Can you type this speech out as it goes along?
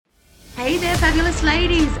Hey there, fabulous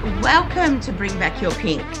ladies. Welcome to Bring Back Your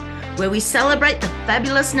Pink, where we celebrate the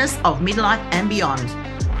fabulousness of midlife and beyond.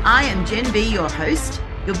 I am Jen B, your host,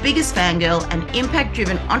 your biggest fangirl and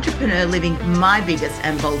impact-driven entrepreneur living my biggest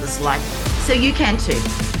and boldest life, so you can too.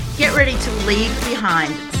 Get ready to leave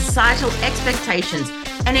behind societal expectations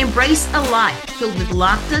and embrace a life filled with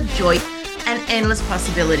laughter, joy, and endless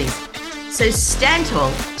possibilities. So stand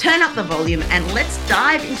tall, turn up the volume, and let's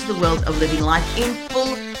dive into the world of living life in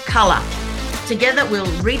full color. Together, we'll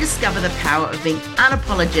rediscover the power of being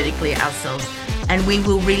unapologetically ourselves, and we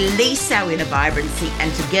will release our inner vibrancy,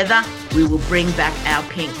 and together we will bring back our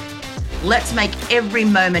pink. Let's make every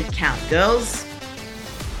moment count, girls.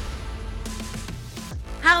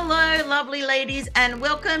 Hello, lovely ladies, and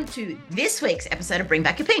welcome to this week's episode of Bring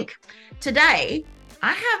Back Your Pink. Today,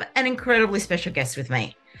 I have an incredibly special guest with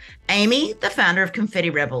me, Amy, the founder of Confetti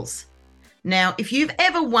Rebels. Now, if you've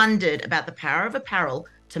ever wondered about the power of apparel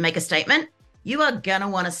to make a statement, you are going to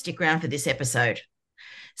want to stick around for this episode.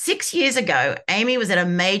 6 years ago, Amy was at a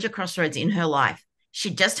major crossroads in her life.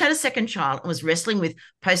 She'd just had a second child and was wrestling with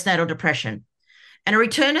postnatal depression. And a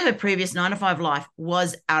return to her previous 9-to-5 life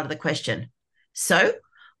was out of the question. So,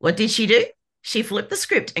 what did she do? She flipped the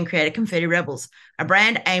script and created Confetti Rebels, a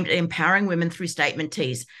brand aimed at empowering women through statement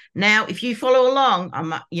tees. Now, if you follow along on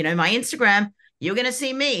my Instagram, you're going to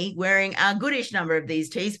see me wearing a goodish number of these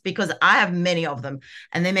tees because I have many of them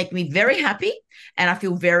and they make me very happy and I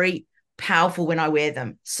feel very powerful when I wear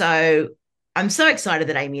them. So I'm so excited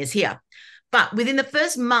that Amy is here. But within the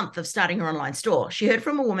first month of starting her online store, she heard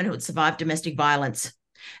from a woman who had survived domestic violence.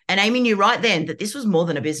 And Amy knew right then that this was more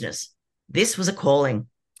than a business. This was a calling.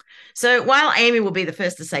 So while Amy will be the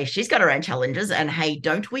first to say she's got her own challenges, and hey,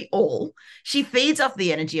 don't we all, she feeds off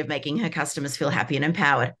the energy of making her customers feel happy and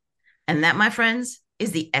empowered. And that, my friends,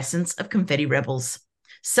 is the essence of Confetti Rebels.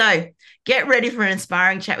 So get ready for an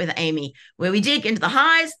inspiring chat with Amy, where we dig into the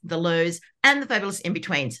highs, the lows, and the fabulous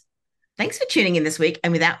in-betweens. Thanks for tuning in this week.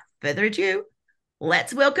 And without further ado,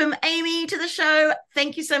 let's welcome Amy to the show.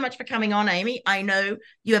 Thank you so much for coming on, Amy. I know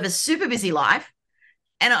you have a super busy life,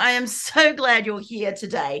 and I am so glad you're here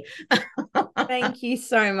today. Thank you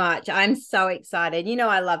so much. I'm so excited. You know,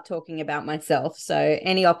 I love talking about myself. So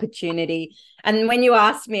any opportunity. And when you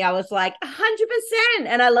asked me, I was like 100%.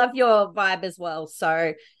 And I love your vibe as well.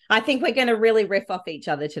 So I think we're going to really riff off each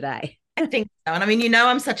other today. I think so. And I mean,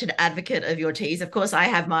 I'm such an advocate of your teas. Of course, I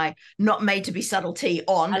have my not made to be subtle tea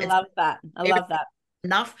on. I love that.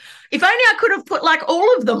 Enough. If only I could have put like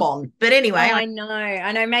all of them on. But anyway. Oh, I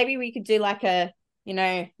know. Maybe we could do like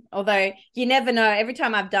although you never know. Every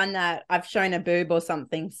time I've done that, I've shown a boob or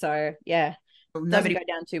something. So yeah, doesn't go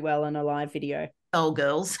down too well on a live video. Oh,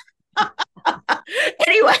 girls.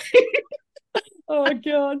 Anyway. Oh,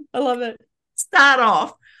 God. I love it. Start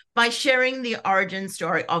off by sharing the origin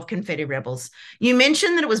story of Confetti Rebels. You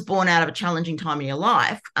mentioned that it was born out of a challenging time in your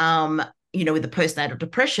life, with the postnatal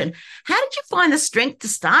depression. How did you find the strength to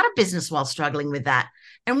start a business while struggling with that?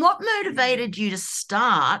 And what motivated you to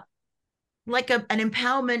start like an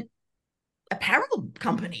empowerment apparel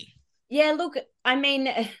company? Yeah, look, I mean,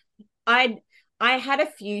 I had a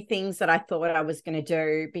few things that I thought I was going to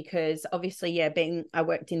do because obviously, I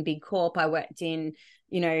worked in big corp. I worked in,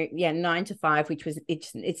 9-to-5, which was,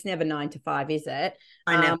 it's never 9-to-5, is it?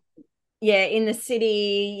 I know. In the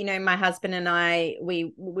city, my husband and I,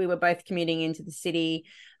 we were both commuting into the city.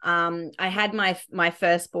 I had my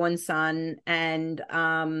firstborn son and,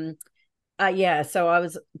 so I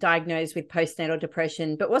was diagnosed with postnatal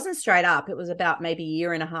depression, but wasn't straight up. It was about maybe a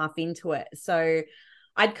year and a half into it. So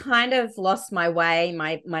I'd kind of lost my way.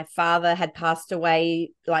 My father had passed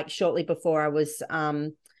away like shortly before I was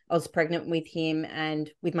pregnant with him and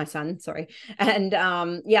with my son, sorry. And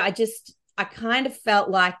I kind of felt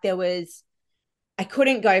like I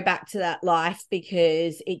couldn't go back to that life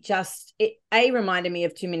because it reminded me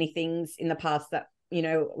of too many things in the past that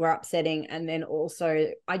were upsetting. And then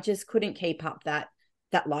also I just couldn't keep up that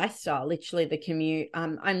lifestyle, literally the commute.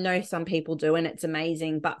 I know some people do and it's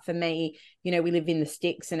amazing, but for me, we live in the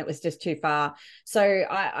sticks and it was just too far. So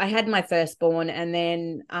I had my firstborn and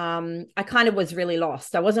then I kind of was really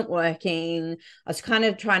lost. I wasn't working. I was kind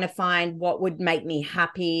of trying to find what would make me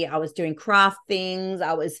happy. I was doing craft things.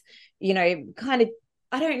 I was,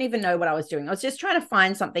 I don't even know what I was doing. I was just trying to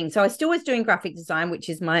find something. So I still was doing graphic design, which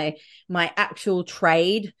is my actual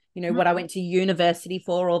trade, what I went to university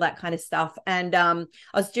for, all that kind of stuff. And I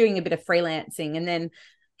was doing a bit of freelancing and then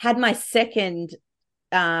had my second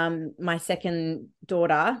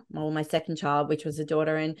daughter, or my second child, which was a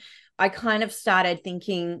daughter. And I kind of started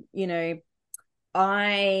thinking,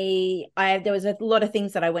 I there was a lot of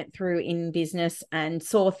things that I went through in business and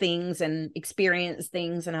saw things and experienced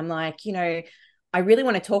things, and I'm like, I really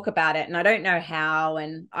want to talk about it, and I don't know how.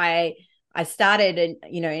 And I started an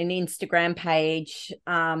Instagram page,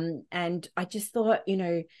 and I just thought,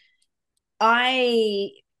 I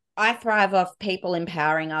I thrive off people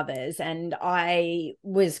empowering others, and I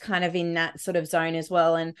was kind of in that sort of zone as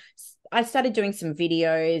well. And I started doing some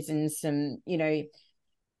videos and some, I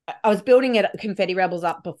was building it Confetti Rebels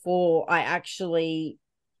up before I actually,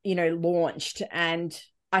 launched. And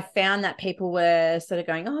I found that people were sort of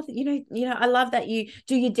going, oh, I love that you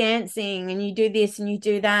do your dancing and you do this and you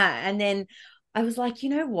do that. And then I was like, you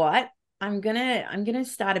know what? I'm gonna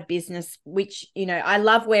start a business, which, I've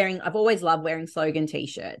always loved wearing slogan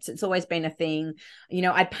t-shirts. It's always been a thing.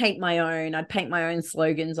 I'd paint my own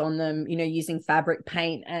slogans on them, using fabric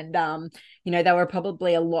paint. And they were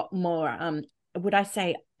probably a lot more would I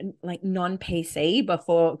say, like, non-PC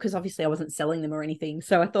before, because obviously I wasn't selling them or anything.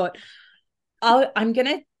 So I thought, I'm going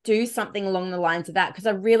to do something along the lines of that, because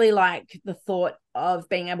I really like the thought of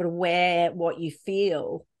being able to wear what you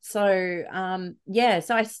feel. So,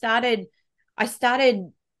 so I started,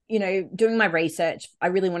 doing my research. I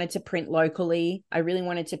really wanted to print locally. I really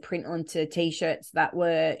wanted to print onto t-shirts that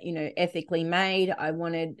were, ethically made.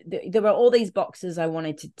 There were all these boxes I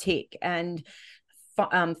wanted to tick. And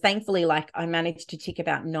thankfully, like, I managed to tick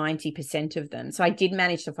about 90% of them. So I did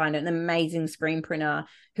manage to find an amazing screen printer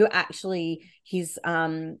who actually, his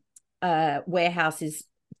warehouse is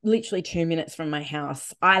literally 2 minutes from my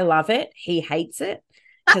house. I love it. He hates it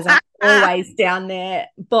because I'm always down there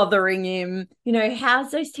bothering him. How's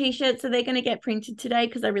those t-shirts? Are they going to get printed today?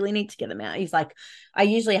 Because I really need to get them out. He's like, I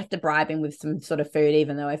usually have to bribe him with some sort of food,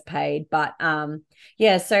 even though I've paid. But so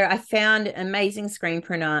I found an amazing screen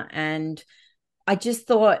printer, and I just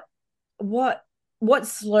thought, what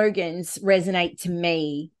slogans resonate to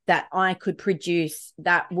me that I could produce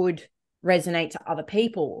that would resonate to other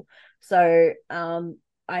people? So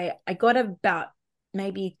I got about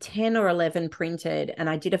maybe 10 or 11 printed, and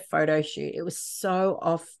I did a photo shoot. It was so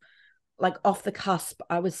off the cusp.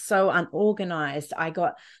 I was so unorganized. I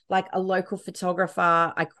got like a local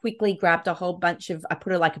photographer. I quickly grabbed a whole bunch of, I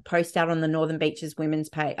put a post out on the Northern Beaches women's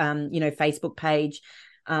page, Facebook page.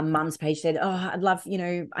 Mum's page said, oh, I'd love,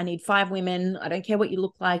 I need 5 women. I don't care what you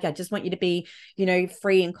look like. I just want you to be,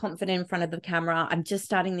 free and confident in front of the camera. I'm just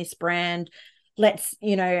starting this brand. Let's,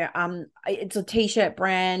 it's a t-shirt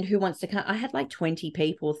brand. Who wants to come? I had like 20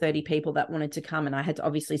 people, 30 people that wanted to come, and I had to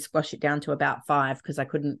obviously squash it down to about 5 because I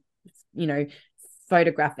couldn't,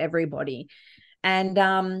 photograph everybody. And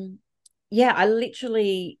I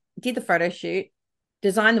literally did the photo shoot,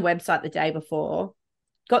 designed the website the day before,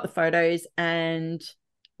 got the photos, and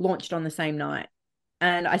launched on the same night.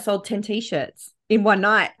 And I sold 10 t-shirts in one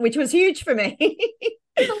night, which was huge for me.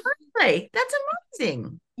 That's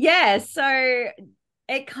amazing. Yeah, so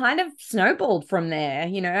it kind of snowballed from there.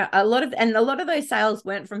 A lot of those sales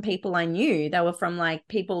weren't from people I knew. They were from like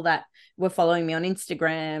people that were following me on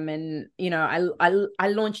Instagram. And I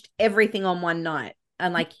launched everything on one night.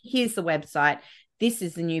 And like, here's the website, this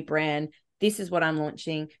is the new brand, this is what I'm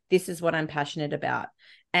launching, this is what I'm passionate about.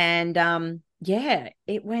 And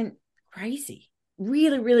it went crazy.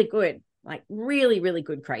 Really, really good. Like, really, really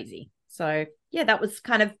good, crazy. So yeah,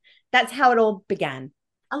 that's how it all began.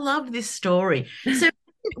 I love this story. So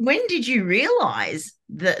when did you realize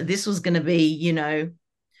that this was going to be,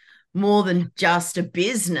 more than just a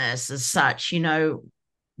business as such? Do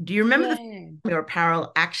you remember your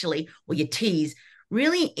apparel actually, or your teas,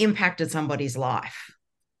 really impacted somebody's life?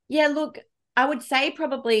 Yeah, look, I would say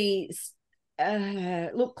probably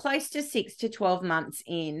close to 6 to 12 months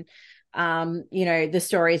in, the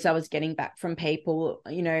stories I was getting back from people,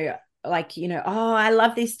 oh, I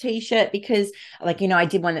love this t-shirt because, I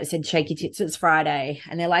did one that said shake your tits, it's Friday,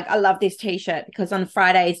 and they're like, I love this t-shirt because on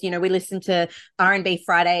Fridays, we listen to R&B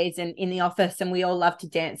Fridays and in the office, and we all love to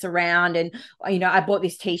dance around. And I bought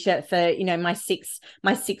this t-shirt for my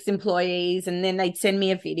six employees, and then they'd send me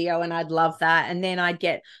a video and I'd love that. And then I'd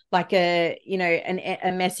get like a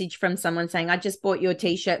message from someone saying, I just bought your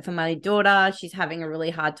t-shirt for my daughter, she's having a really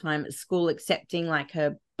hard time at school accepting like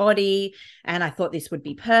her body, and I thought this would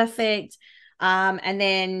be perfect. And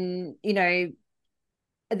then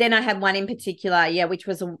then I had one in particular, which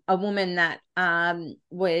was a woman that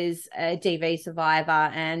was a DV survivor,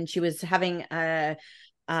 and she was having a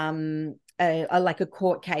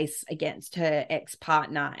court case against her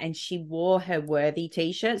ex-partner, and she wore her worthy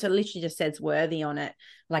t-shirt. So it literally just says worthy on it.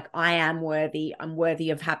 Like, I am worthy. I'm worthy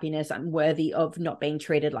of happiness. I'm worthy of not being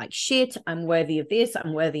treated like shit. I'm worthy of this.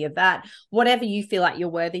 I'm worthy of that. Whatever you feel like you're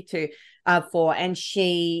worthy to for. And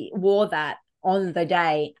she wore that on the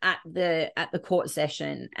day at the court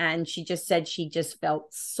session, and she just said she just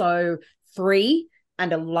felt so free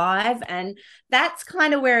and alive. And that's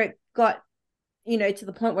kind of where it got, to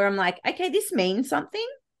the point where I'm like, okay, this means something.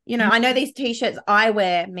 I know these t-shirts I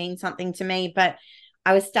wear mean something to me, but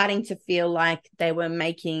I was starting to feel like they were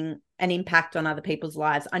making an impact on other people's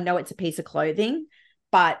lives. I know it's a piece of clothing,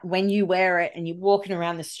 but when you wear it and you're walking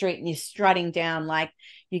around the street and you're strutting down, like,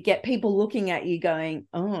 you get people looking at you going,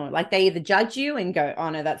 oh, like they either judge you and go, oh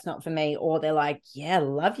no, that's not for me, or they're like, yeah,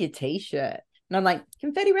 love your t-shirt. And I'm like,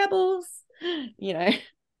 Confetti Rebels,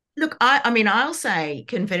 Look, I mean, I'll say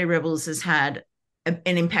Confetti Rebels has had an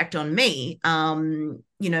impact on me.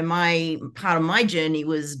 My part of my journey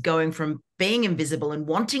was going from being invisible and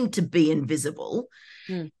wanting to be invisible,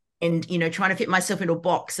 and trying to fit myself into a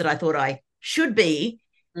box that I thought I should be.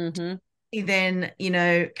 Then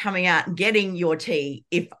coming out and getting your tea.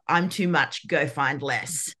 If I'm too much, go find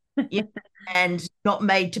less. And not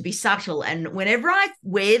made to be subtle. And whenever I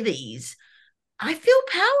wear these, I feel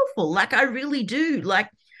powerful. Like, I really do. Like,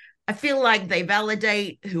 I feel like they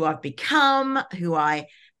validate who I've become, who I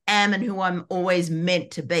am, and who I'm always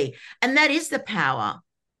meant to be. And that is the power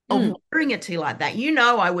of wearing a tee like that.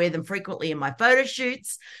 I wear them frequently in my photo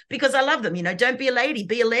shoots because I love them. Don't be a lady,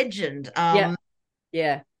 be a legend.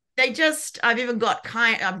 Yeah. I've even got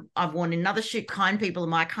I've worn another shoot, kind people are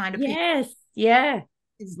my kind of people. Yes. Yeah.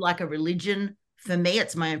 It's like a religion for me.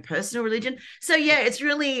 It's my own personal religion. So yeah, it's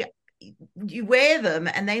really, you wear them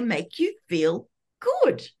and they make you feel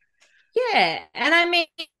good. Yeah. And I mean,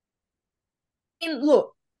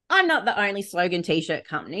 look, I'm not the only slogan t-shirt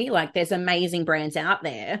company. Like, there's amazing brands out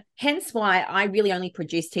there. Hence why I really only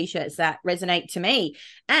produce t-shirts that resonate to me.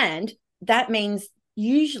 And that means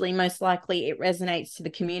usually, most likely, it resonates to the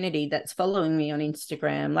community that's following me on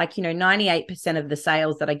Instagram. Like, 98% of the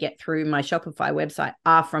sales that I get through my Shopify website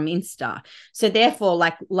are from Insta. So therefore,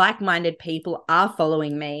 like-minded people are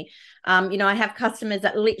following me. I have customers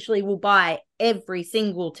that literally will buy every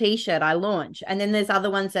single t-shirt I launch. And then there's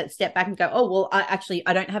other ones that step back and go, oh, well,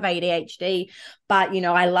 I don't have ADHD, but,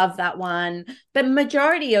 I love that one. But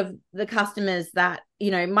majority of the customers that,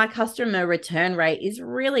 my customer return rate is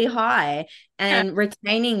really high, and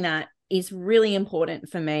retaining that is really important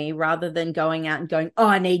for me, rather than going out and going, oh,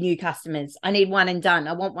 I need new customers. I need one and done.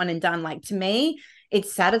 I want one and done. Like, to me,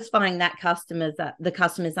 it's satisfying the customers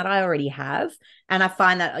that I already have. And I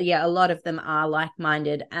find that, a lot of them are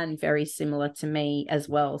like-minded and very similar to me as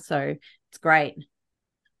well. So it's great.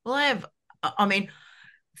 Well,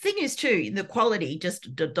 thing is too, the quality,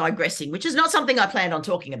 just digressing, which is not something I planned on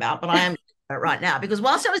talking about, but I am right now, because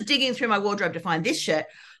whilst I was digging through my wardrobe to find this shirt,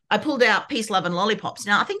 I pulled out Peace, Love and Lollipops.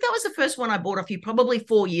 Now, I think that was the first one I bought off you probably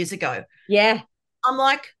 4 years ago. Yeah. I'm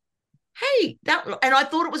like, hey, and I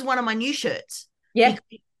thought it was one of my new shirts. Yeah.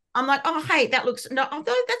 I'm like, oh, hey, that's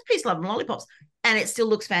Peace, Love and Lollipops. And it still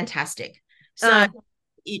looks fantastic. So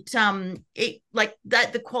it like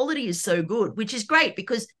that, the quality is so good, which is great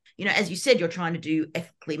because, as you said, you're trying to do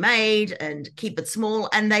ethically made and keep it small.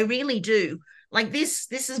 And they really do. Like, this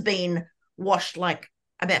has been washed like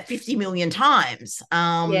about 50 million times.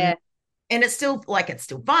 Yeah. And it's still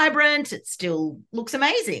vibrant. It still looks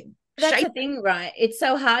amazing. That's the thing, right? It's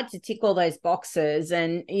so hard to tick all those boxes.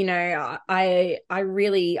 And, I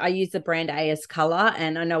use the brand AS Color,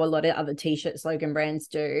 and I know a lot of other t-shirt slogan brands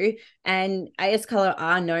do. And AS Color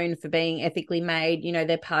are known for being ethically made.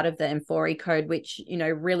 They're part of the Amphori code, which,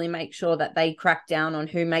 really make sure that they crack down on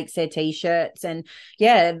who makes their t-shirts. And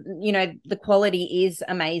yeah, the quality is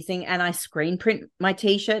amazing. And I screen print my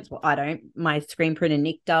t-shirts. Well, I don't. My screen printer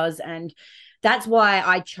Nick does. And that's why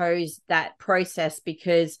I chose that process,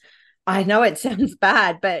 because I know it sounds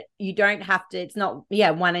bad, but you don't have to. It's not,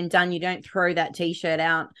 one and done. You don't throw that t-shirt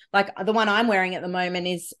out. Like, the one I'm wearing at the moment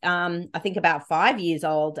is, I think about 5 years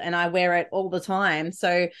old, and I wear it all the time.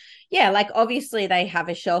 So like, obviously they have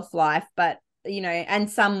a shelf life, but and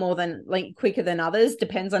some more than, like, quicker than others,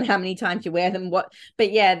 depends on how many times you wear them. But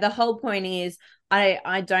the whole point is,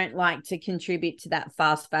 I don't like to contribute to that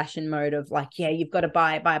fast fashion mode of like, you've got to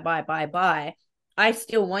buy. I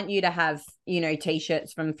still want you to have,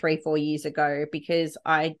 t-shirts from 3-4 years ago, because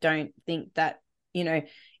I don't think that,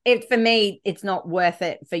 for me, it's not worth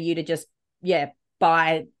it for you to just,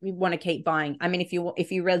 buy. You want to keep buying. I mean, if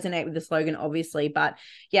you resonate with the slogan, obviously, but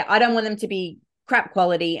I don't want them to be crap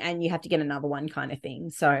quality and you have to get another one kind of thing.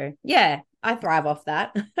 So I thrive off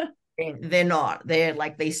that. They're not. They're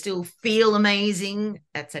like, they still feel amazing,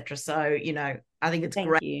 etc. So, I think it's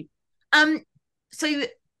great. You. So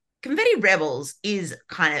Confetti Rebels is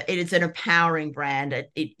it's an empowering brand.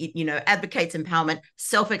 It advocates empowerment,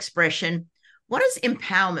 self-expression. What does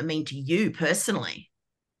empowerment mean to you personally?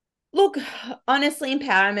 Look, honestly,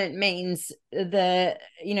 empowerment means the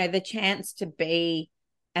chance to be,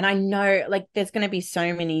 and I know like there's going to be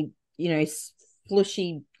so many,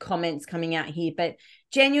 flushy comments coming out here, but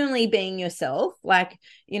genuinely being yourself. Like,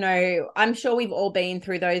 I'm sure we've all been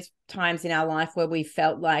through those times in our life where we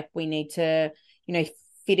felt like we need to,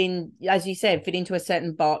 fit in, as you said, fit into a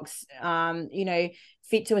certain box,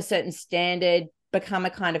 fit to a certain standard, become a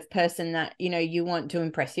kind of person that you want to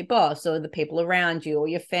impress your boss or the people around you or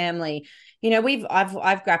your family.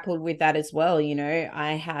 I've grappled with that as well.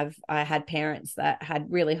 I had parents that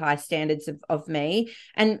had really high standards of me,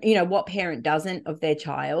 and what parent doesn't of their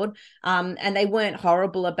child, and they weren't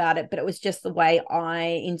horrible about it, but it was just the way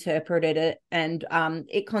I interpreted it, and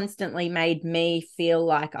it constantly made me feel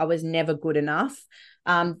like I was never good enough.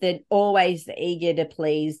 That always the eager to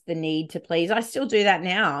please, the need to please. I still do that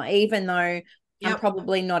now, even though I'm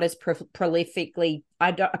probably not as prolifically.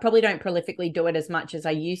 I probably don't prolifically do it as much as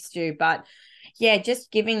I used to. But yeah,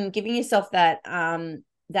 just giving yourself that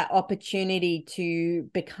opportunity to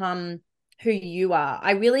become who you are.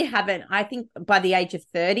 I really haven't. I think by the age of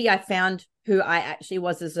 30, I found who I actually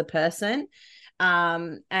was as a person.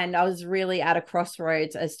 And I was really at a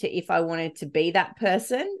crossroads as to if I wanted to be that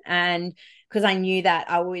person. And because I knew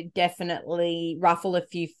that I would definitely ruffle a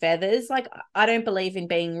few feathers. Like, I don't believe in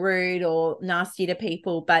being rude or nasty to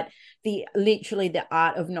people, but literally the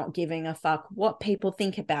art of not giving a fuck what people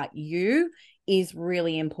think about you is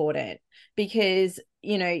really important, because,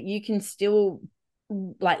 you can still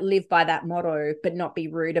like live by that motto, but not be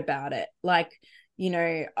rude about it. Like,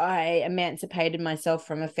 I emancipated myself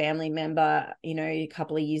from a family member, a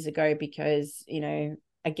couple of years ago because,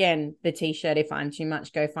 again, the t-shirt, if I'm too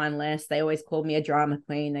much, go find less. They always called me a drama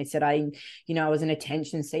queen. They said I was an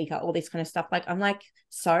attention seeker, all this kind of stuff. Like, I'm like,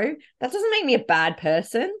 so that doesn't make me a bad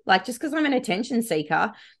person. Like, just because I'm an attention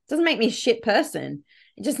seeker doesn't make me a shit person.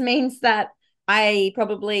 It just means that I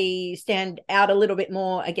probably stand out a little bit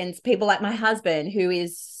more against people like my husband, who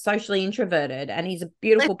is socially introverted, and he's a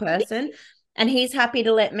beautiful person. And he's happy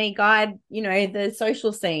to let me guide, the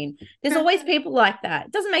social scene. There's always people like that.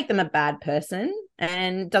 It doesn't make them a bad person,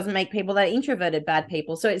 and doesn't make people that are introverted bad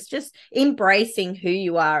people. So it's just embracing who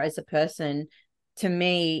you are as a person, to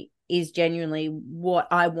me, is genuinely what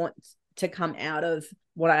I want to come out of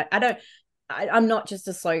what I'm not just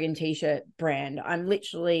a slogan t-shirt brand. I'm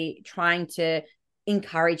literally trying to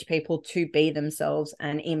encourage people to be themselves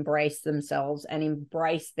and embrace themselves and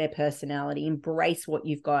embrace their personality, embrace what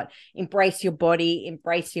you've got, embrace your body,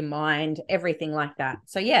 embrace your mind, everything like that.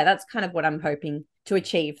 So yeah, that's kind of what I'm hoping to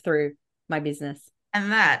achieve through my business.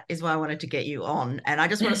 And that is why I wanted to get you on. And I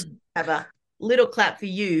just want to have a little clap for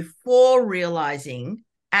you for realizing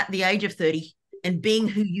at the age of 30 and being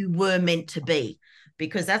who you were meant to be,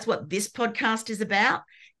 because that's what this podcast is about.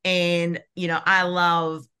 And,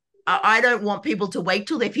 I don't want people to wait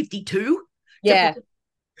till they're 52 yeah, to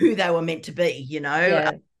who they were meant to be,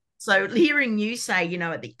 Yeah. So hearing you say,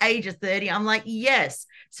 at the age of 30, I'm like, yes.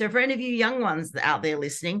 So for any of you young ones out there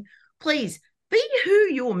listening, please be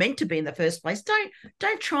who you were meant to be in the first place.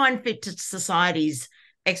 Don't try and fit to society's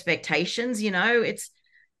expectations. It's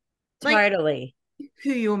totally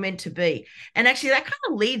who you're meant to be. And actually that kind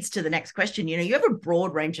of leads to the next question. You have a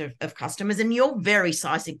broad range of customers, and you're very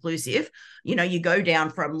size inclusive. You go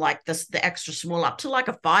down from like the extra small up to like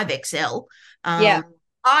a 5XL. Yeah.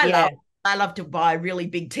 I love to buy really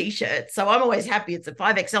big t-shirts, so I'm always happy it's a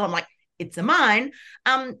 5XL. I'm like, it's a mine.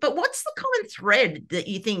 But what's the common thread that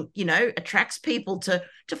you think attracts people to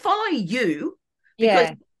follow you?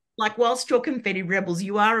 Because like, whilst you're Confetti Rebels,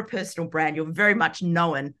 you are a personal brand. You're very much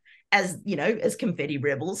known as Confetti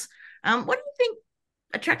Rebels. What do you think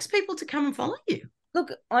attracts people to come and follow you?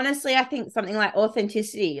 Look, honestly, I think something like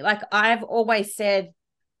authenticity. Like, I've always said,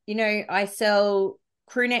 I sell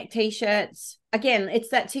crew neck t-shirts. Again, it's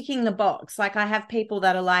that ticking the box. Like, I have people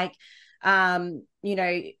that are like,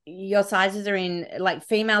 your sizes are in like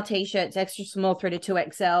female t-shirts, extra small through to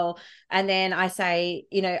 2XL. And then I say,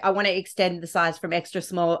 I want to extend the size from extra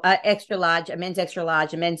small, extra large, a men's extra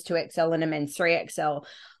large, a men's 2XL, and a men's 3XL.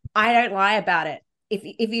 I don't lie about it.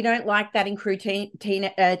 If you don't like that in crew T-neck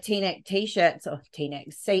t-shirts or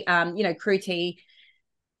T-necks, crew tee,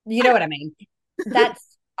 you know what I mean?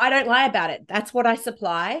 I don't lie about it. That's what I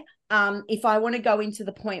supply. If I want to go into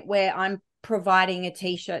the point where I'm providing a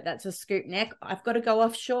t-shirt that's a scoop neck, I've got to go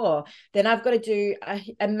offshore. Then I've got to do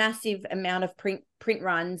a massive amount of print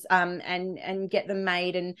runs and get them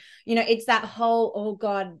made. And it's that whole, oh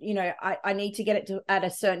god, I need to get it to at a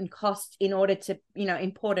certain cost in order to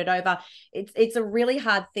import it over. It's a really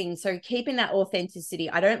hard thing. So keeping that authenticity.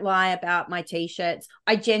 I don't lie about my t-shirts.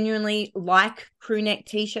 I genuinely like crew neck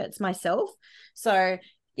t-shirts myself. So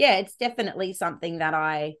yeah, it's definitely something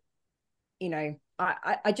that you know,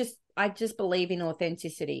 I just believe in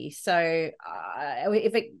authenticity. So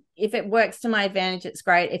if it works to my advantage, it's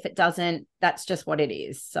great. If it doesn't, that's just what it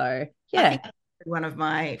is. So I yeah. think one of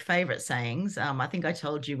my favorite sayings, I think I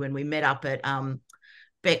told you when we met up at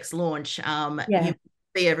Beck's launch, Yeah. you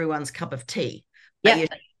be everyone's cup of tea, but Yep.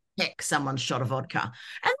 you heck someone's shot of vodka.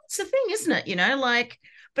 And that's the thing, isn't it? Like,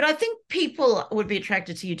 but I think people would be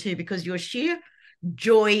attracted to you too because your sheer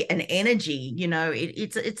joy and energy,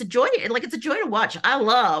 it's a joy, like it's a joy to watch. I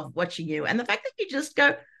love watching you. And the fact that you just go, I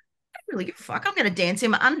don't really give a fuck, I'm gonna dance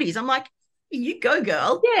in my undies. I'm like, you go,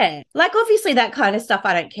 girl. Yeah. Like obviously that kind of stuff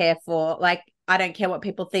I don't care for. Like I don't care what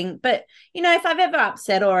people think. But if I've ever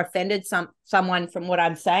upset or offended someone from what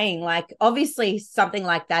I'm saying, like obviously something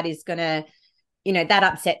like that is gonna, that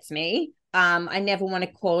upsets me. I never want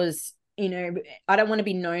to cause, I don't want to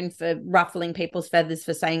be known for ruffling people's feathers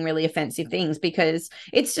for saying really offensive things because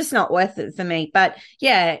it's just not worth it for me. But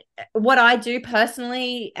yeah, what I do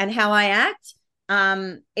personally and how I act,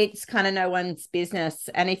 it's kind of no one's business.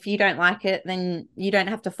 And if you don't like it, then you don't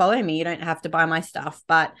have to follow me. You don't have to buy my stuff.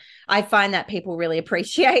 But I find that people really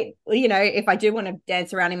appreciate, if I do want to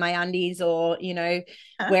dance around in my undies or,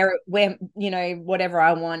 wear whatever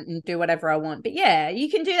I want and do whatever I want. But yeah, you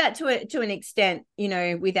can do that to an extent,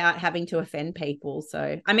 without having to offend people.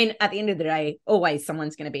 So I mean, at the end of the day, always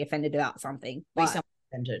someone's going to be offended about something. Be But someone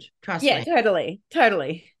offended. Trust yeah, me.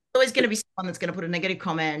 totally. Always going to be someone that's going to put a negative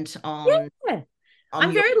comment on Yeah. on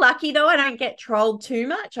I'm your very lucky though. I don't get trolled too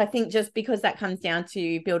much. I think just because that comes down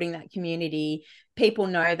to building that community, people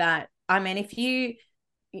know that. I mean,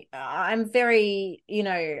 I'm very,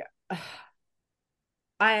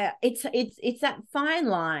 it's that fine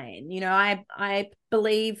line. I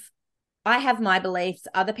believe I have my beliefs,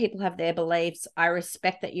 other people have their beliefs. I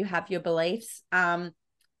respect that you have your beliefs.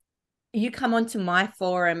 You come onto my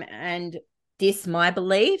forum and diss my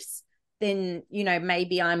beliefs, then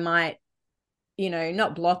maybe I might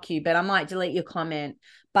not block you, but I might delete your comment.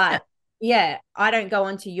 But yeah, I don't go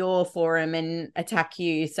onto your forum and attack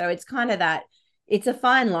you. So it's kind of that, it's a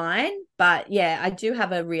fine line. But yeah, I do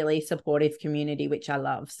have a really supportive community, which I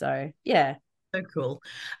love. So yeah. so cool.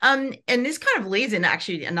 And this kind of leads in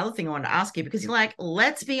actually another thing I wanted to ask you because you're like,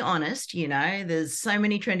 let's be honest, there's so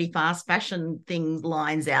many trendy fast fashion thing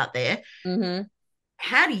lines out there. Mm-hmm.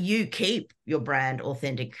 How do you keep your brand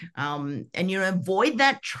authentic? And avoid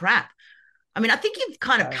that trap. I mean, I think you've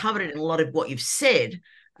kind of covered it in a lot of what you've said.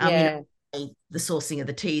 Yeah. The sourcing of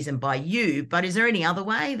the teas and by you, but is there any other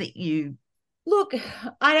way that you Look,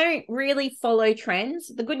 I don't really follow trends.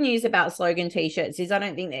 The good news about slogan t-shirts is I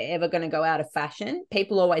don't think they're ever going to go out of fashion.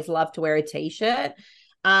 People always love to wear a t-shirt.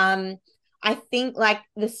 I think like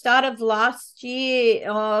the start of last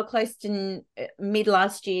year or close to mid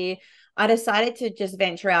last year, I decided to just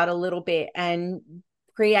venture out a little bit and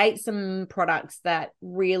create some products that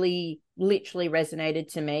really literally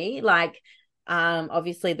resonated to me. Like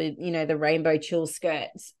obviously the rainbow chill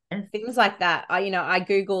skirts, things like that. I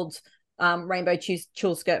Googled rainbow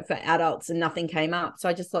chill skirt for adults and nothing came up. So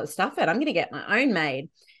I just thought, stuff it. I'm going to get my own made.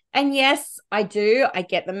 And yes, I do. I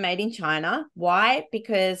get them made in China. Why?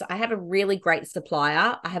 Because I have a really great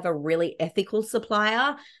supplier. I have a really ethical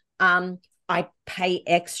supplier. I pay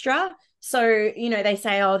extra. So, they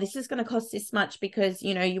say, oh, this is going to cost this much because,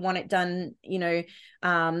 you want it done, you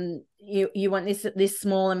want this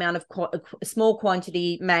small amount of small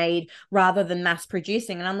quantity made rather than mass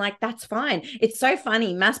producing. And I'm like, that's fine. It's so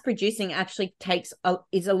funny. Mass producing actually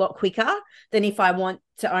is a lot quicker than if I want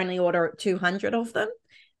to only order 200 of them.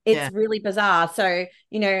 It's really bizarre. So,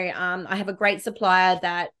 I have a great supplier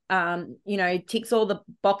that, ticks all the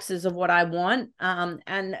boxes of what I want.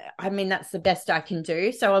 And I mean, that's the best I can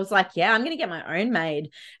do. So I was like, yeah, I'm going to get my own made.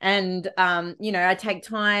 And, I take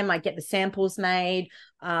time, I get the samples made,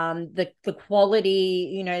 the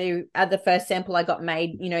quality, at the first sample I got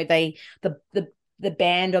made, the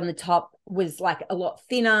band on the top was like a lot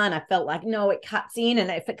thinner and I felt like, no, it cuts in.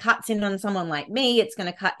 And if it cuts in on someone like me, it's going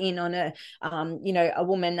to cut in on a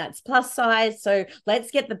woman that's plus size. So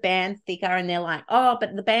let's get the band thicker. And they're like, oh,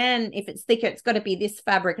 but the band, if it's thicker, it's got to be this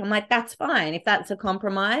fabric. I'm like, that's fine if that's a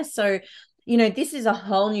compromise. So, this is a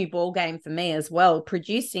whole new ball game for me as well.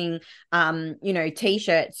 Producing,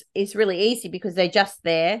 t-shirts is really easy because they're just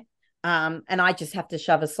there. And I just have to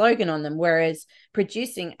shove a slogan on them. Whereas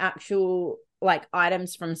producing actual like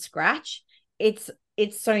items from scratch, it's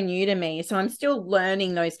so new to me. So I'm still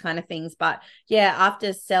learning those kind of things. But yeah,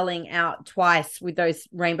 after selling out twice with those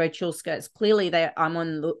rainbow chill skirts, clearly I'm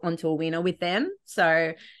onto a winner with them.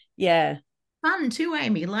 So yeah. fun too,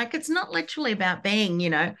 Amy? Like it's not literally about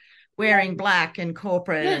being, wearing black and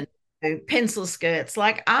corporate and pencil skirts.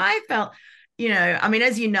 Like I felt, I mean,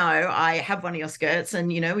 as you know, I have one of your skirts and,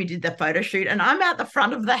 we did the photo shoot and I'm out the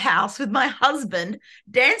front of the house with my husband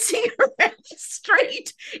dancing around the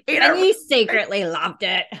street. And you secretly loved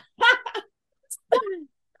it.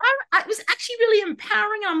 It was actually really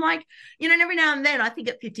empowering. I'm like, and every now and then I think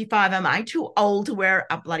at 55, am I too old to wear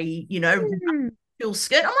a bloody, full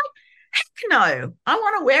skirt? I'm like, heck no, I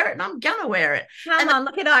want to wear it and I'm going to wear it. Come on,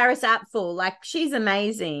 look at Iris Apfel. Like, she's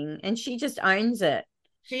amazing and she just owns it.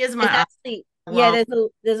 She is my yeah,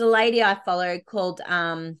 there's a lady I follow called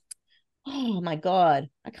oh my God.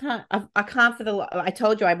 I can't I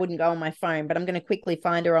told you I wouldn't go on my phone, but I'm going to quickly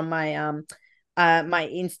find her on my my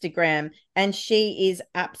Instagram, and she is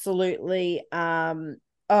absolutely oh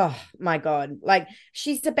my God. Like,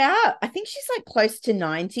 I think she's like close to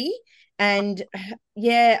 90. And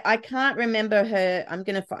yeah, I can't remember her. I'm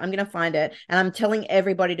gonna find it, and I'm telling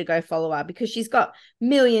everybody to go follow her because she's got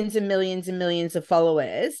millions and millions and millions of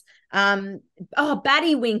followers.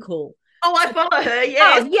 Batty Winkle. Oh, I follow her.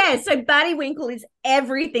 Yeah. Oh, yeah. So Batty Winkle is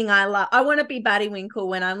everything I love. I want to be Batty Winkle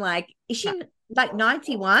when I'm like, is she like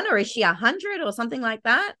 91 or is she 100 or something like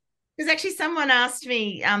that? Because actually someone asked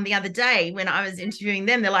me the other day when I was interviewing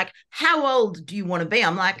them, they're like, how old do you want to be?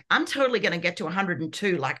 I'm like, I'm totally going to get to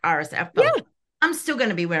 102 like Iris Apfel. Yeah. I'm still going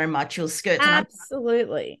to be wearing my chill skirts.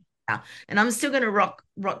 Absolutely. And I'm still going to rock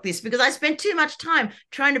this because I spent too much time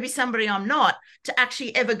trying to be somebody I'm not to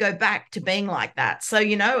actually ever go back to being like that. So,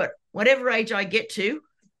 at whatever age I get to,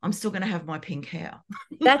 I'm still going to have my pink hair.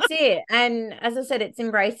 That's it. And as I said, it's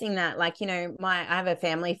embracing that. Like, I have a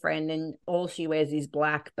family friend and all she wears is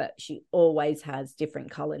black, but she always has different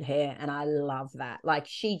colored hair. And I love that. Like,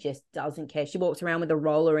 she just doesn't care. She walks around with a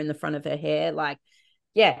roller in the front of her hair. Like,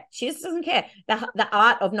 yeah, she just doesn't care. The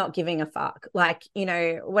art of not giving a fuck. Like,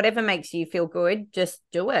 whatever makes you feel good, just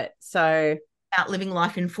do it. So, about living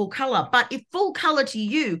life in full color. But if full color to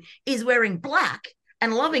you is wearing black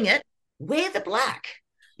and loving it, wear the black.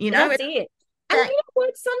 That's it. And you know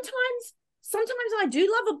what? Sometimes I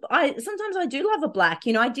do love a black.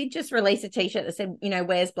 I did just release a t-shirt that said,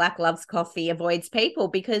 wears black, loves coffee, avoids people,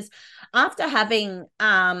 because after having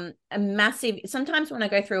sometimes when I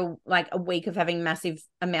go through like a week of having massive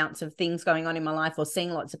amounts of things going on in my life or seeing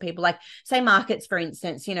lots of people, like say markets, for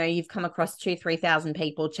instance, you've come across 2,000-3,000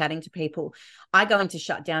 people chatting to people. I go into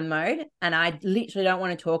shutdown mode and I literally don't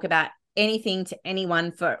want to talk about anything to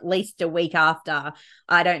anyone for at least a week after.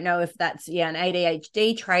 I don't know if that's an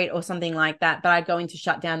ADHD trait or something like that, but I go into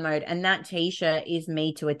shutdown mode, and that t-shirt is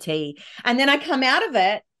me to a T. And then I come out of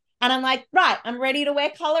it and I'm like, right, I'm ready to wear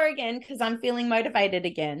color again because I'm feeling motivated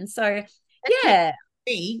again. So yeah.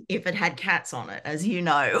 If it had cats on it, as you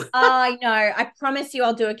know. I know. I promise you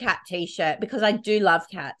I'll do a cat t-shirt because I do love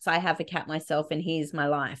cats. I have a cat myself and he's my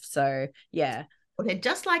life. So yeah. Okay,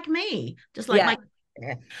 just like me. Just like my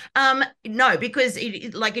no, because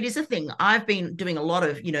it is a thing. I've been doing a lot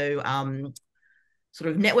of, sort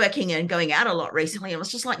of networking and going out a lot recently. It was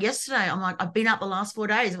just like yesterday. I'm like, I've been out the last 4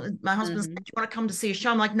 days. My husband said, do you want to come to see a show?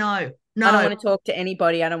 I'm like, no. I don't want to talk to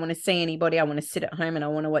anybody. I don't want to see anybody. I want to sit at home and I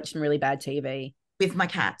want to watch some really bad TV. With my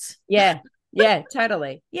cats. Yeah. Yeah,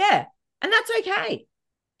 totally. Yeah. And that's okay.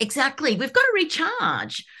 Exactly. We've got to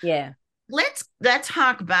recharge. Yeah. Let's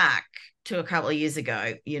hark back to a couple of years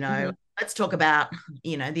ago, Let's talk about,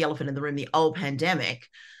 the elephant in the room, the old pandemic.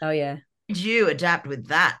 Oh, yeah. Did you adapt with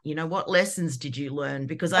that? What lessons did you learn?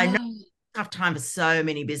 Because I know it's a tough time for so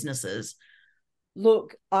many businesses.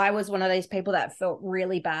 Look, I was one of these people that felt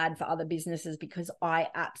really bad for other businesses because I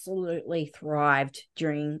absolutely thrived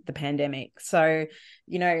during the pandemic. So,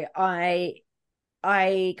 I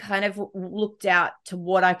kind of looked out to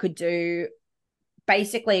what I could do.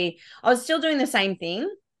 Basically, I was still doing the same thing,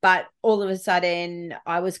 but all of a sudden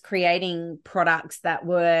I was creating products that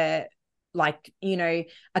were like,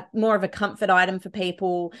 more of a comfort item for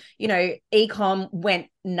people. E-com went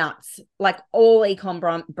nuts. Like all e-com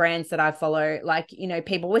brands that I follow, like,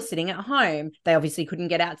 people were sitting at home. They obviously couldn't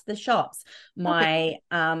get out to the shops. My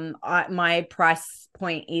price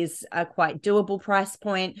point is a quite doable price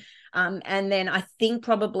point. And then I think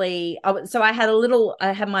probably, I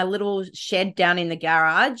had my little shed down in the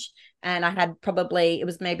garage, and I had it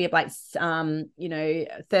was maybe like,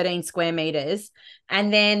 13 square meters.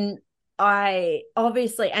 And then I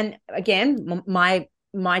obviously, and again,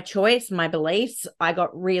 my choice, my beliefs, I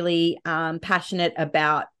got really passionate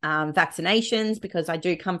about vaccinations because I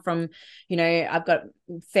do come from, I've got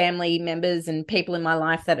family members and people in my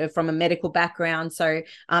life that are from a medical background. So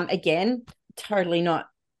again, totally not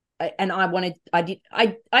and I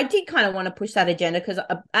did kind of want to push that agenda because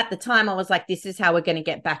at the time I was like, this is how we're going to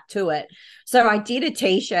get back to it. So I did a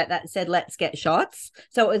t-shirt that said, let's get shots.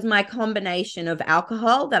 So it was my combination of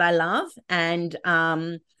alcohol that I love and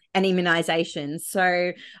immunizations.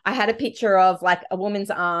 So I had a picture of like a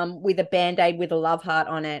woman's arm with a band-aid with a love heart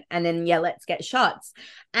on it. And then, yeah, let's get shots.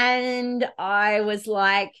 And I was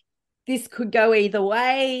like, this could go either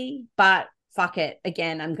way, but fuck it.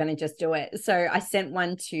 Again, I'm going to just do it. So I sent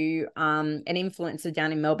one to an influencer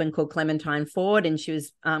down in Melbourne called Clementine Ford, and she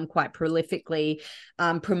was quite prolifically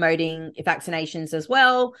promoting vaccinations as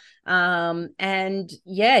well. And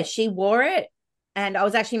yeah, she wore it. And I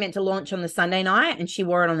was actually meant to launch on the Sunday night, and she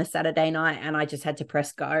wore it on the Saturday night, and I just had to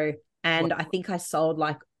press go. And I think I sold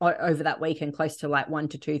like over that weekend close to like 1,000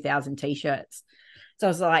 to 2,000 t-shirts. So I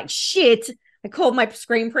was like, shit. I called my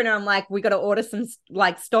screen printer. I'm like, we got to order some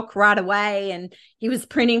like stock right away. And he was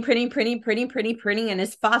printing. And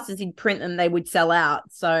as fast as he'd print them, they would sell out.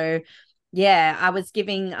 So yeah, I was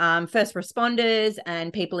giving first responders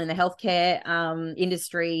and people in the healthcare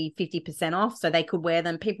industry 50% off so they could wear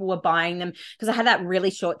them. People were buying them because I had that really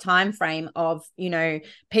short time frame of,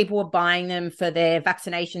 people were buying them for their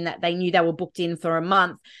vaccination that they knew they were booked in for a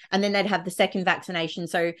month, and then they'd have the second vaccination.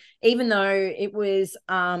 So even though it was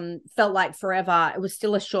felt like forever, it was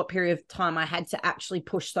still a short period of time. I had to actually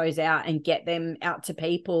push those out and get them out to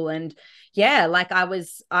people. And yeah, like I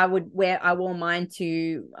wore mine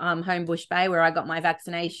to Homebush Bay where I got my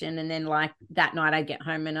vaccination, and then like that night I'd get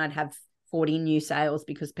home and I'd have 40 new sales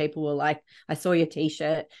because people were like, I saw your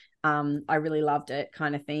t-shirt, I really loved it,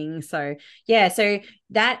 kind of thing. So yeah, so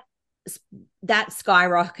that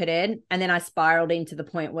skyrocketed, and then I spiraled into the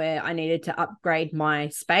point where I needed to upgrade my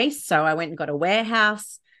space. So I went and got a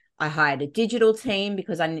warehouse. I hired a digital team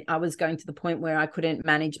because I was going to the point where I couldn't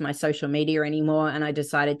manage my social media anymore, and I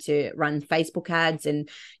decided to run Facebook ads and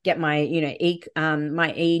get my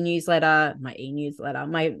my newsletter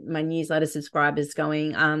subscribers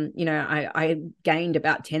going. I gained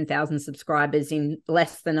about 10,000 subscribers in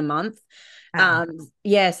less than a month. So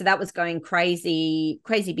that was going crazy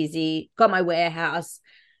busy. Got my warehouse,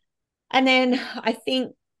 and then I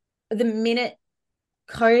think the minute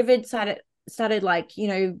COVID started like,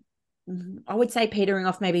 I would say petering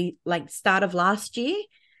off maybe like start of last year,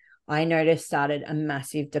 I noticed started a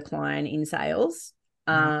massive decline in sales.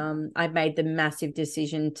 I made the massive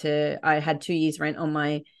decision I had 2 years rent on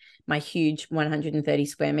my huge 130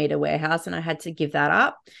 square meter warehouse, and I had to give that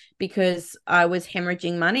up because I was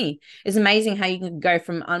hemorrhaging money. It's amazing how you can go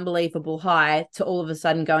from unbelievable high to all of a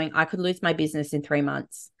sudden going, I could lose my business in 3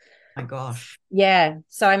 months. My gosh. Yeah.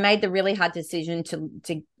 So I made the really hard decision to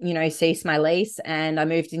cease my lease, and I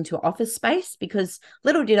moved into office space because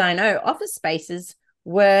little did I know office spaces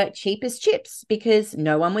were cheap as chips because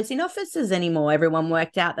no one was in offices anymore. Everyone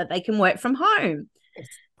worked out that they can work from home. Yes.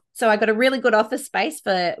 So I got a really good office space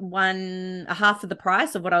for a half of the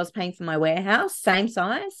price of what I was paying for my warehouse, same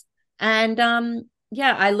size. And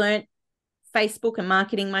I learned Facebook and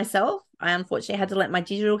marketing myself. I unfortunately had to let my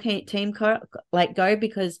digital team go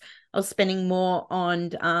because I was spending more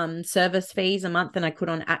on service fees a month than I could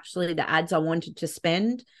on actually the ads I wanted to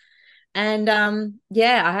spend. And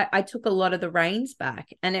I took a lot of the reins back,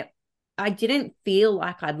 and I didn't feel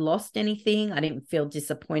like I'd lost anything. I didn't feel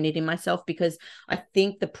disappointed in myself because I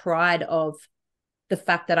think the pride of the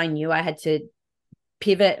fact that I knew I had to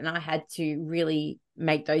pivot and I had to really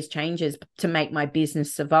make those changes to make my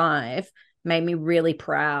business survive made me really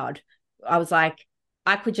proud. I was like,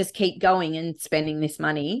 I could just keep going and spending this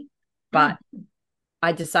money, but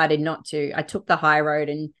I decided not to. I took the high road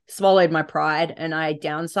and swallowed my pride, and I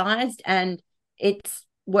downsized, and it's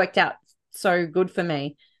worked out so good for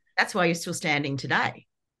me. That's why you're still standing today.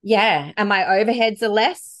 Yeah. And my overheads are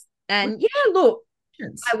less. And yeah, look,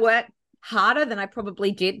 I work harder than I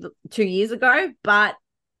probably did 2 years ago, but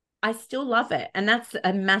I still love it. And that's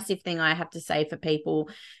a massive thing I have to say for people.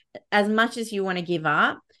 As much as you want to give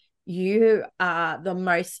up, you are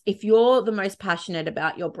if you're the most passionate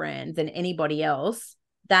about your brand than anybody else,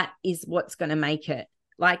 that is what's going to make it.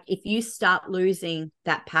 Like if you start losing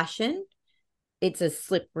that passion, it's a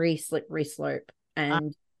slippery slope.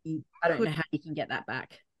 And I don't know how you can get that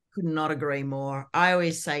back. Could not agree more. I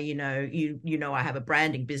always say, I have a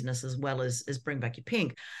branding business as well as Bring Back Your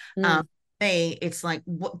Pink. Me, it's like,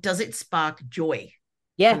 what does it spark joy?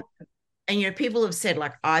 Yeah. And people have said,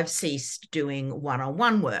 like, I've ceased doing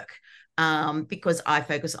one-on-one work because I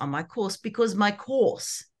focus on my course, because my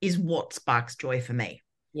course is what sparks joy for me.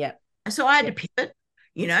 Yeah. So I had to pivot.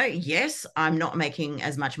 Yes, I'm not making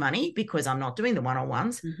as much money because I'm not doing the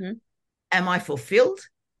one-on-ones. Am I fulfilled?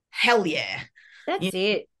 Hell yeah. That's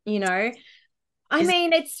it. I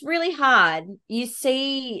mean, it's really hard. You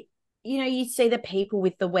see the people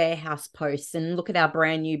with the warehouse posts and look at our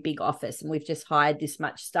brand new big office and we've just hired this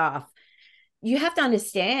much staff. You have to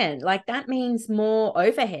understand, like, that means more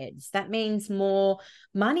overheads. That means more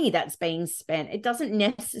money that's being spent. It doesn't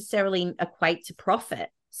necessarily equate to profit.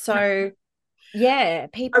 So, yeah,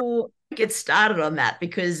 people get started on that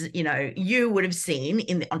because, you would have seen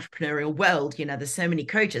in the entrepreneurial world, there's so many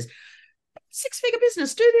coaches, 6-figure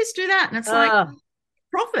business, do this, do that. And it's like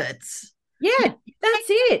profits. Yeah, that's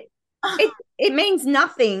it. It means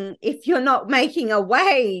nothing if you're not making a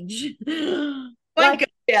wage. Like, go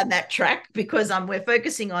down that track because we're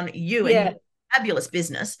focusing on you and your fabulous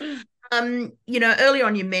business. Earlier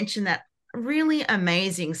on you mentioned that really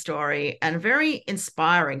amazing story and very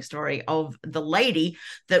inspiring story of the lady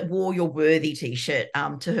that wore your Worthy t-shirt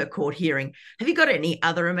to her court hearing. Have you got any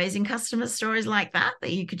other amazing customer stories like that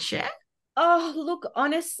you could share? Oh, look,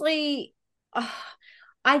 honestly,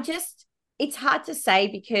 it's hard to say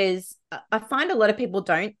because I find a lot of people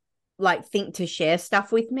don't like think to share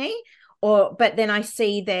stuff with me, but then I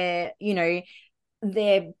see their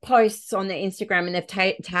posts on their Instagram and they've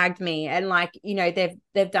tagged me and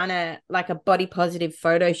they've done a body positive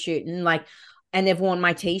photo shoot and they've worn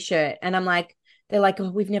my t-shirt and they're like,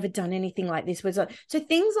 oh, we've never done anything like this. So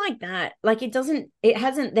things like that, there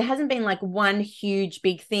hasn't been like one huge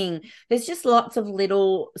big thing. There's just lots of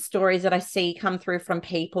little stories that I see come through from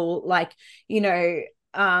people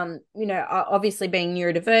obviously being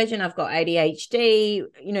neurodivergent, I've got ADHD,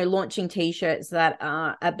 launching t-shirts that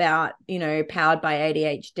are about, powered by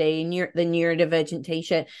ADHD, the neurodivergent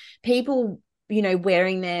t-shirt, people,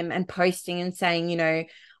 wearing them and posting and saying,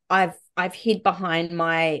 I've hid behind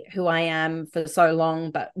who I am for so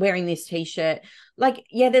long, but wearing this t-shirt,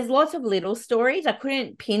 there's lots of little stories. I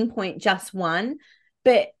couldn't pinpoint just one,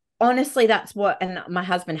 but honestly, that's and my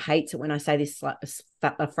husband hates it when I say this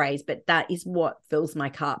a phrase, but that is what fills my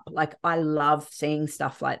cup. I love seeing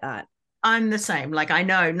stuff like that. I'm the same. I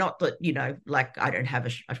know, not that, I don't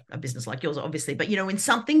have a business like yours, obviously, but, when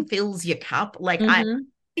something fills your cup,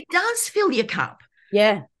 it does fill your cup.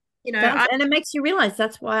 Yeah. And it makes you realize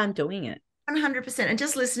that's why I'm doing it. 100%. And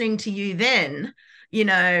just listening to you then,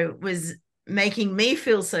 was making me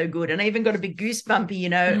feel so good. And I even got a big goosebumpy,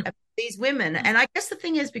 about these women. And I guess the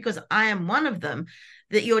thing is, because I am one of them,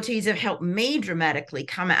 that your teas have helped me dramatically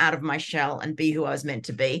come out of my shell and be who I was meant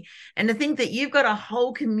to be. And to think that you've got a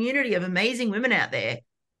whole community of amazing women out there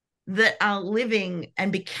that are living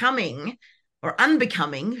and becoming or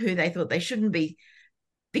unbecoming who they thought they shouldn't be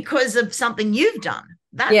because of something you've done.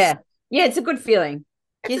 Yeah, it's a good feeling.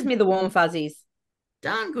 Gives me the warm fuzzies.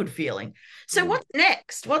 Darn good feeling. So what's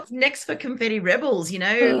next? What's next for Confetti Rebels?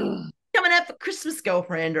 Coming out for Christmas,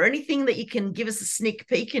 girlfriend, or anything that you can give us a sneak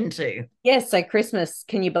peek into? Yes, so Christmas,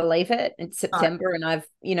 can you believe it? It's September and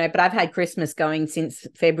but I've had Christmas going since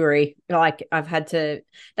February. I've had to,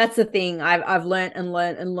 that's the thing. I've learned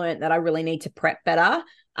that I really need to prep better.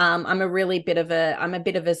 I'm a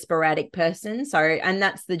bit of a sporadic person. So, and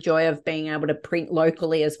that's the joy of being able to print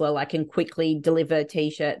locally as well. I can quickly deliver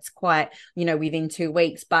t-shirts quite, within 2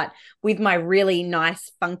 weeks, but with my really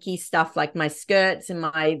nice funky stuff, like my skirts and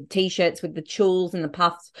my t-shirts with the chulls and the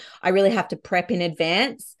puffs, I really have to prep in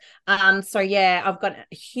advance. So yeah, I've got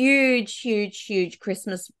a huge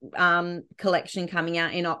Christmas, collection coming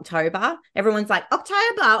out in October. Everyone's like,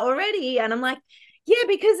 October already. And I'm like, yeah,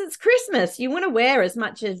 because it's Christmas. You want to wear as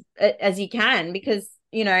much as you can because,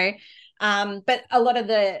 but a lot of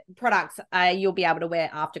the products you'll be able to wear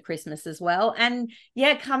after Christmas as well. And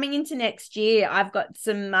yeah, coming into next year, I've got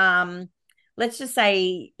some, let's just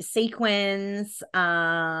say sequins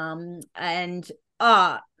and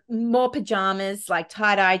more pajamas, like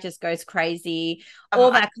tie-dye just goes crazy,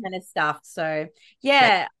 all that kind of stuff. So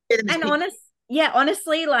yeah. And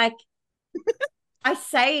honestly, I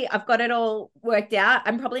say I've got it all worked out.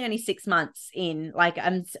 I'm probably only 6 months in.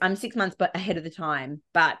 I'm 6 months but ahead of the time.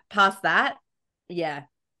 But past that, yeah,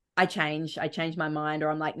 I change my mind,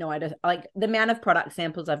 or I'm like, no, I don't. Like, the amount of product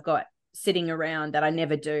samples I've got sitting around that I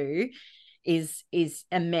never do is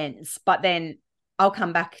immense. But then I'll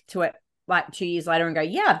come back to it 2 years later and go,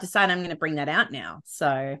 yeah, I've decided I'm going to bring that out now.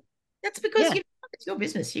 So that's because it's your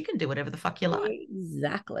business. You can do whatever the fuck you like.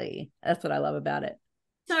 Exactly. That's what I love about it.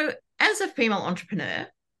 So as a female entrepreneur,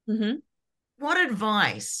 what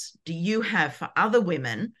advice do you have for other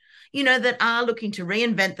women, that are looking to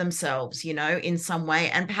reinvent themselves, in some way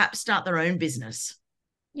and perhaps start their own business?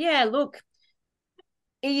 Yeah, look,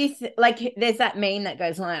 there's that meme that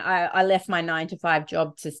goes like, I left my 9-to-5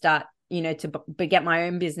 job to start, to get my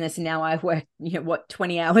own business. And now I work,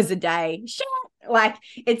 20 hours a day. Shit.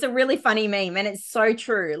 It's a really funny meme and it's so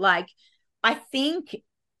true. I think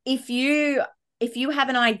if you have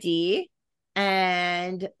an idea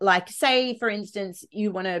and like say for instance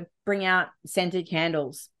you want to bring out scented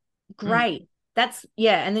candles, Mm. great. That's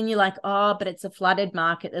yeah. And then you're like, oh, but it's a flooded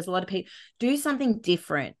market. There's a lot of people. Do something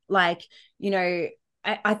different. Like,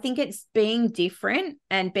 I think it's being different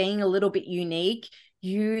and being a little bit unique.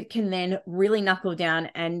 You can then really knuckle down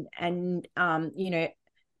and I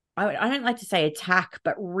don't like to say attack,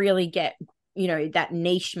 but really get, that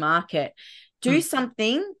niche market. Do Mm.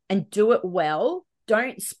 something and do it well.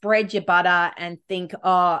 Don't spread your butter and think,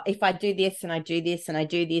 oh, if I do this and I do this and I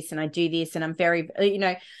do this and I do this and I'm very,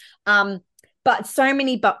 but so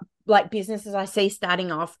many, like businesses I see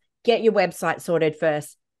starting off, get your website sorted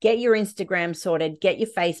first, get your Instagram sorted, get your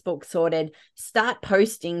Facebook sorted, start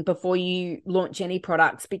posting before you launch any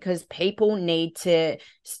products because people need to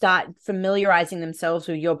start familiarizing themselves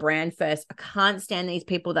with your brand first. I can't stand these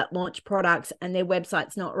people that launch products and their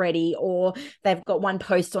website's not ready or they've got one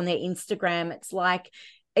post on their Instagram. It's like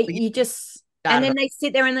you just, and then they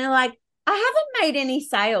sit there and they're like, I haven't made any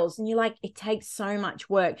sales. And you're like, it takes so much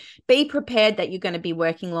work. Be prepared that you're going to be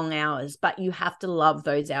working long hours, but you have to love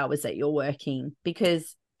those hours that you're working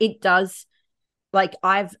because it does, like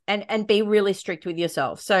and be really strict with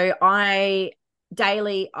yourself. So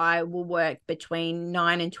daily I will work between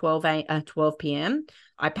 9 and 12 p.m.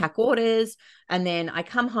 I pack orders and then I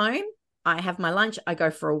come home, I have my lunch, I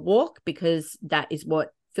go for a walk because that is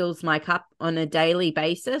what fills my cup on a daily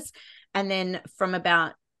basis. And then from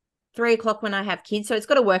about 3 o'clock when I have kids. So it's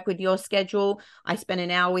got to work with your schedule. I spend an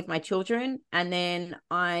hour with my children and then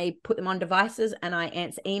I put them on devices and I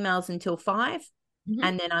answer emails until 5. Mm-hmm.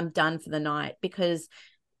 And then I'm done for the night because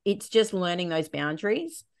it's just learning those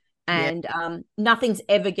boundaries. Yeah. And nothing's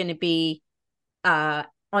ever going to be on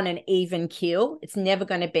an even keel. It's never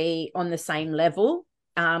going to be on the same level.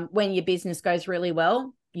 When your business goes really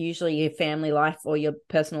well, usually your family life or your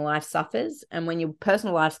personal life suffers. And when your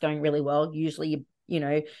personal life's going really well, usually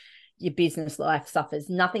your business life suffers.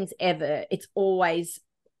 Nothing's ever, it's always,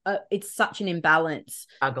 it's such an imbalance.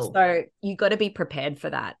 Struggle. So you got to be prepared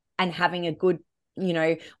for that and having a good,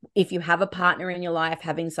 if you have a partner in your life,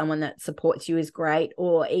 having someone that supports you is great.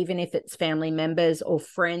 Or even if it's family members or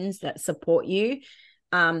friends that support you,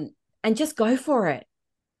 and just go for it.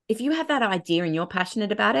 If you have that idea and you're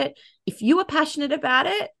passionate about it, if you are passionate about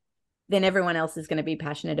it, then everyone else is going to be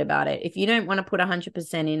passionate about it. If you don't want to put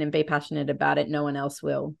 100% in and be passionate about it, no one else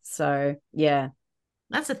will. So, yeah.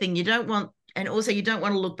 That's the thing. You don't want, and also you don't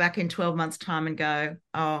want to look back in 12 months' time and go,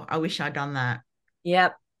 oh, I wish I'd done that.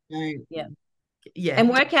 Yep. No. Yeah. Yeah. And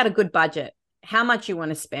work out a good budget, how much you want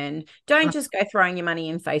to spend. Don't just go throwing your money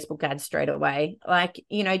in Facebook ads straight away. Like,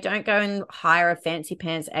 don't go and hire a fancy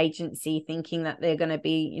pants agency thinking that they're going to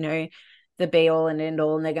be, the be all and end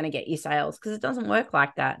all and they're going to get you sales because it doesn't work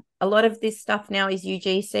like that. A lot of this stuff now is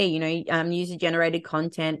UGC, user generated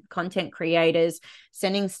content creators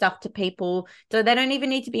sending stuff to people. So they don't even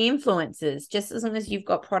need to be influencers, just as long as you've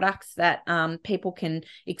got products that people can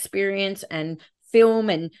experience and film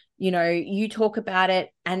and you talk about it.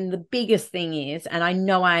 And the biggest thing is, and I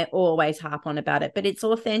know I always harp on about it, but it's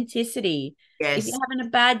authenticity. Yes. If you're having a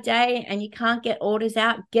bad day and you can't get orders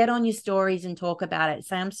out, get on your stories and talk about it.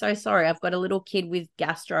 Say, I'm so sorry, I've got a little kid with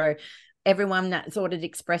gastro. Everyone that's ordered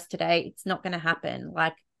express today, it's not going to happen.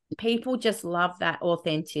 Like, people just love that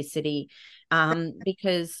authenticity,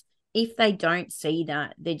 because if they don't see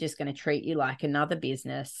that, they're just going to treat you like another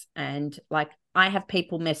business. And like, I have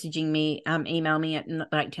people messaging me, email me at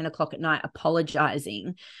like 10 o'clock at night,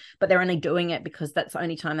 apologizing, but they're only doing it because that's the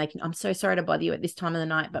only time they can. I'm so sorry to bother you at this time of the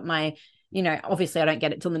night, but obviously I don't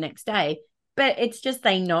get it till the next day. But it's just,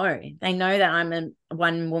 they know that I'm a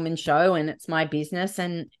one woman show and it's my business.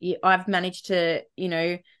 And I've managed to,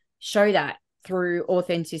 show that through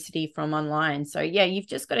authenticity from online. So yeah, you've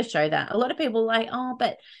just got to show that. A lot of people are like, oh,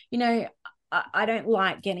 but I don't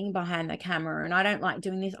like getting behind the camera and I don't like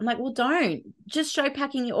doing this. I'm like, well, don't just show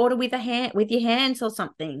packing your order with your hands or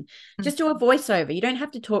something. Just do a voiceover. You don't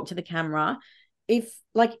have to talk to the camera.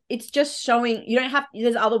 It's just showing,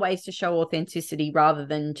 there's other ways to show authenticity rather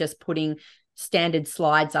than just putting standard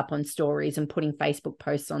slides up on stories and putting Facebook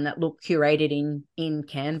posts on that look curated in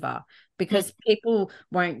Canva, because people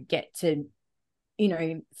won't get to,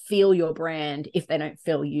 feel your brand if they don't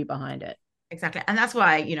feel you behind it. Exactly. And that's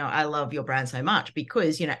why, I love your brand so much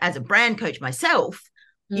because, as a brand coach myself,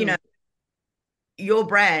 your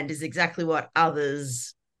brand is exactly what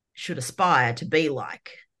others should aspire to be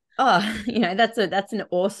like. Oh, that's an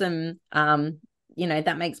awesome,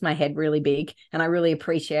 that makes my head really big and I really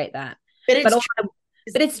appreciate that. But it's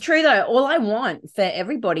But it's true though. All I want for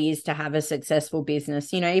everybody is to have a successful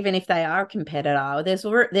business. Even if they are a competitor,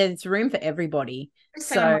 there's room for everybody.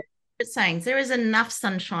 So saying there is enough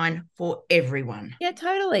sunshine for everyone. Yeah,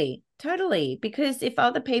 totally. Because if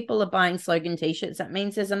other people are buying slogan T-shirts, that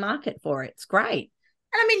means there's a market for it. It's great.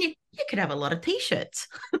 And I mean, you could have a lot of T-shirts.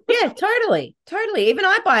 Yeah, totally. Even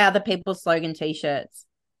I buy other people's slogan T-shirts.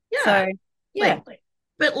 Yeah. So yeah.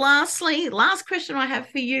 But lastly, last question I have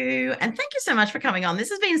for you, and thank you so much for coming on. This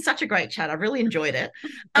has been such a great chat. I've really enjoyed it.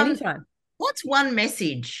 Anytime. What's one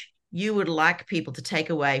message you would like people to take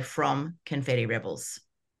away from Confetti Rebels?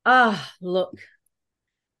 Look.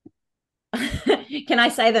 Can I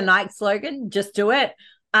say the Nike slogan? Just do it.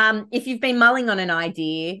 If you've been mulling on an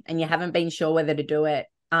idea and you haven't been sure whether to do it,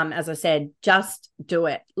 as I said, just do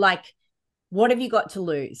it. Like, what have you got to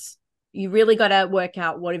lose? You really got to work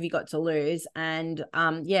out what have you got to lose, and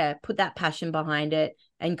put that passion behind it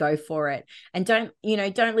and go for it. And don't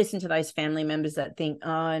listen to those family members that think,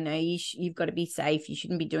 oh no, you've got to be safe. You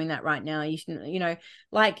shouldn't be doing that right now. You shouldn't,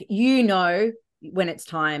 when it's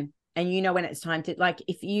time. And when it's time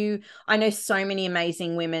to, I know so many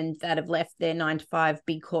amazing women that have left their 9-to-5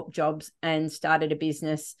 big corp jobs and started a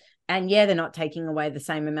business. And they're not taking away the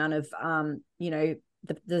same amount of,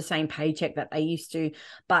 the same paycheck that they used to,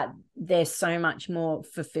 but they're so much more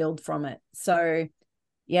fulfilled from it. So,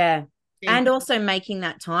 yeah. And also making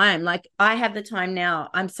that time. Like, I have the time now.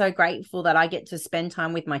 I'm so grateful that I get to spend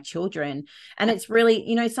time with my children. And it's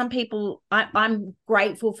really, some people, I'm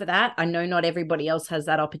grateful for that. I know not everybody else has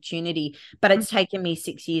that opportunity, but it's taken me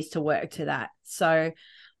 6 years to work to that. So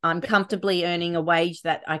I'm comfortably earning a wage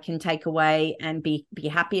that I can take away and be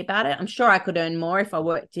happy about it. I'm sure I could earn more if I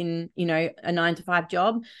worked in, a 9-to-5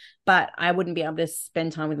 job, but I wouldn't be able to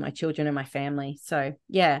spend time with my children and my family. So,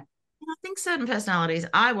 yeah. I think certain personalities,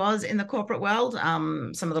 I was in the corporate world.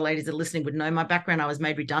 Some of the ladies that are listening would know my background. I was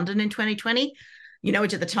made redundant in 2020,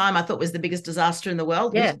 which at the time I thought was the biggest disaster in the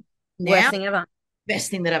world. Yeah. Worst thing ever. Best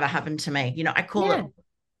thing that ever happened to me. I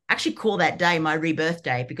actually call that day my rebirth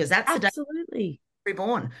day, because that's the day I'm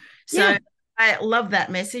reborn. So I love that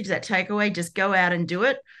message, that takeaway. Just go out and do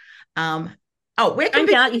it. Don't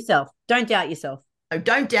doubt yourself. Don't doubt yourself. So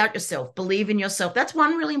don't doubt yourself. Believe in yourself. That's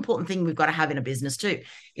one really important thing we've got to have in a business too,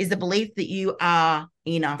 is the belief that you are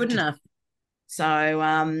enough. Good enough.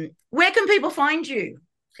 So where can people find you?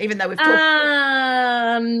 Even though we've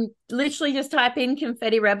talked. Literally just type in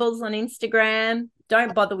Confetti Rebels on Instagram.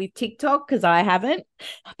 Don't bother with TikTok because I haven't,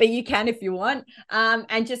 but you can if you want.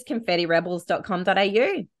 And just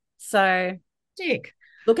confettirebels.com.au. So Dick.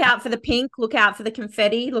 Look out for the pink, look out for the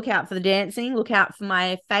confetti, look out for the dancing, look out for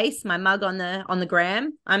my face, my mug on the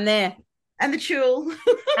gram. I'm there. And the tulle.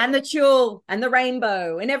 And the tulle and the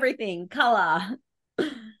rainbow and everything, colour.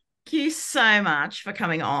 Thank you so much for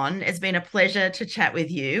coming on. It's been a pleasure to chat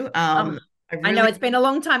with you. I know it's been a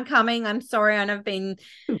long time coming. I'm sorry, I know I've been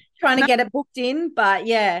trying to get it booked in, but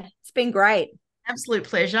yeah, it's been great. Absolute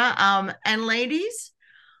pleasure. And ladies,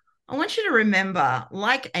 I want you to remember,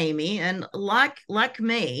 like Amy and like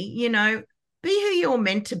me, be who you're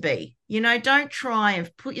meant to be. Don't try and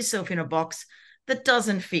put yourself in a box that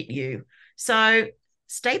doesn't fit you. So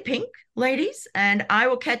stay pink, ladies, and I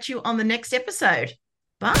will catch you on the next episode.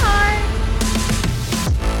 Bye.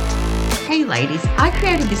 Hey, ladies, I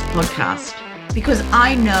created this podcast because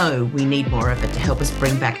I know we need more of it to help us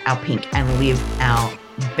bring back our pink and live our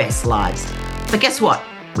best lives. But guess what?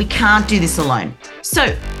 We can't do this alone.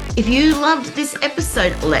 So if you loved this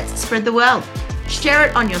episode, let's spread the word. Share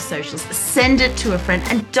it on your socials, send it to a friend,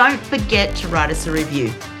 and don't forget to write us a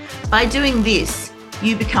review. By doing this,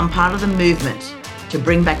 you become part of the movement to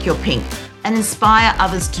bring back your pink and inspire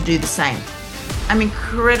others to do the same. I'm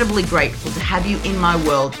incredibly grateful to have you in my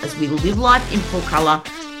world as we live life in full color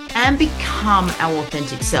and become our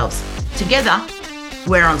authentic selves. Together,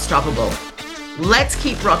 we're unstoppable. Let's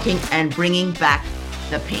keep rocking and bringing back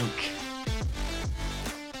the pink.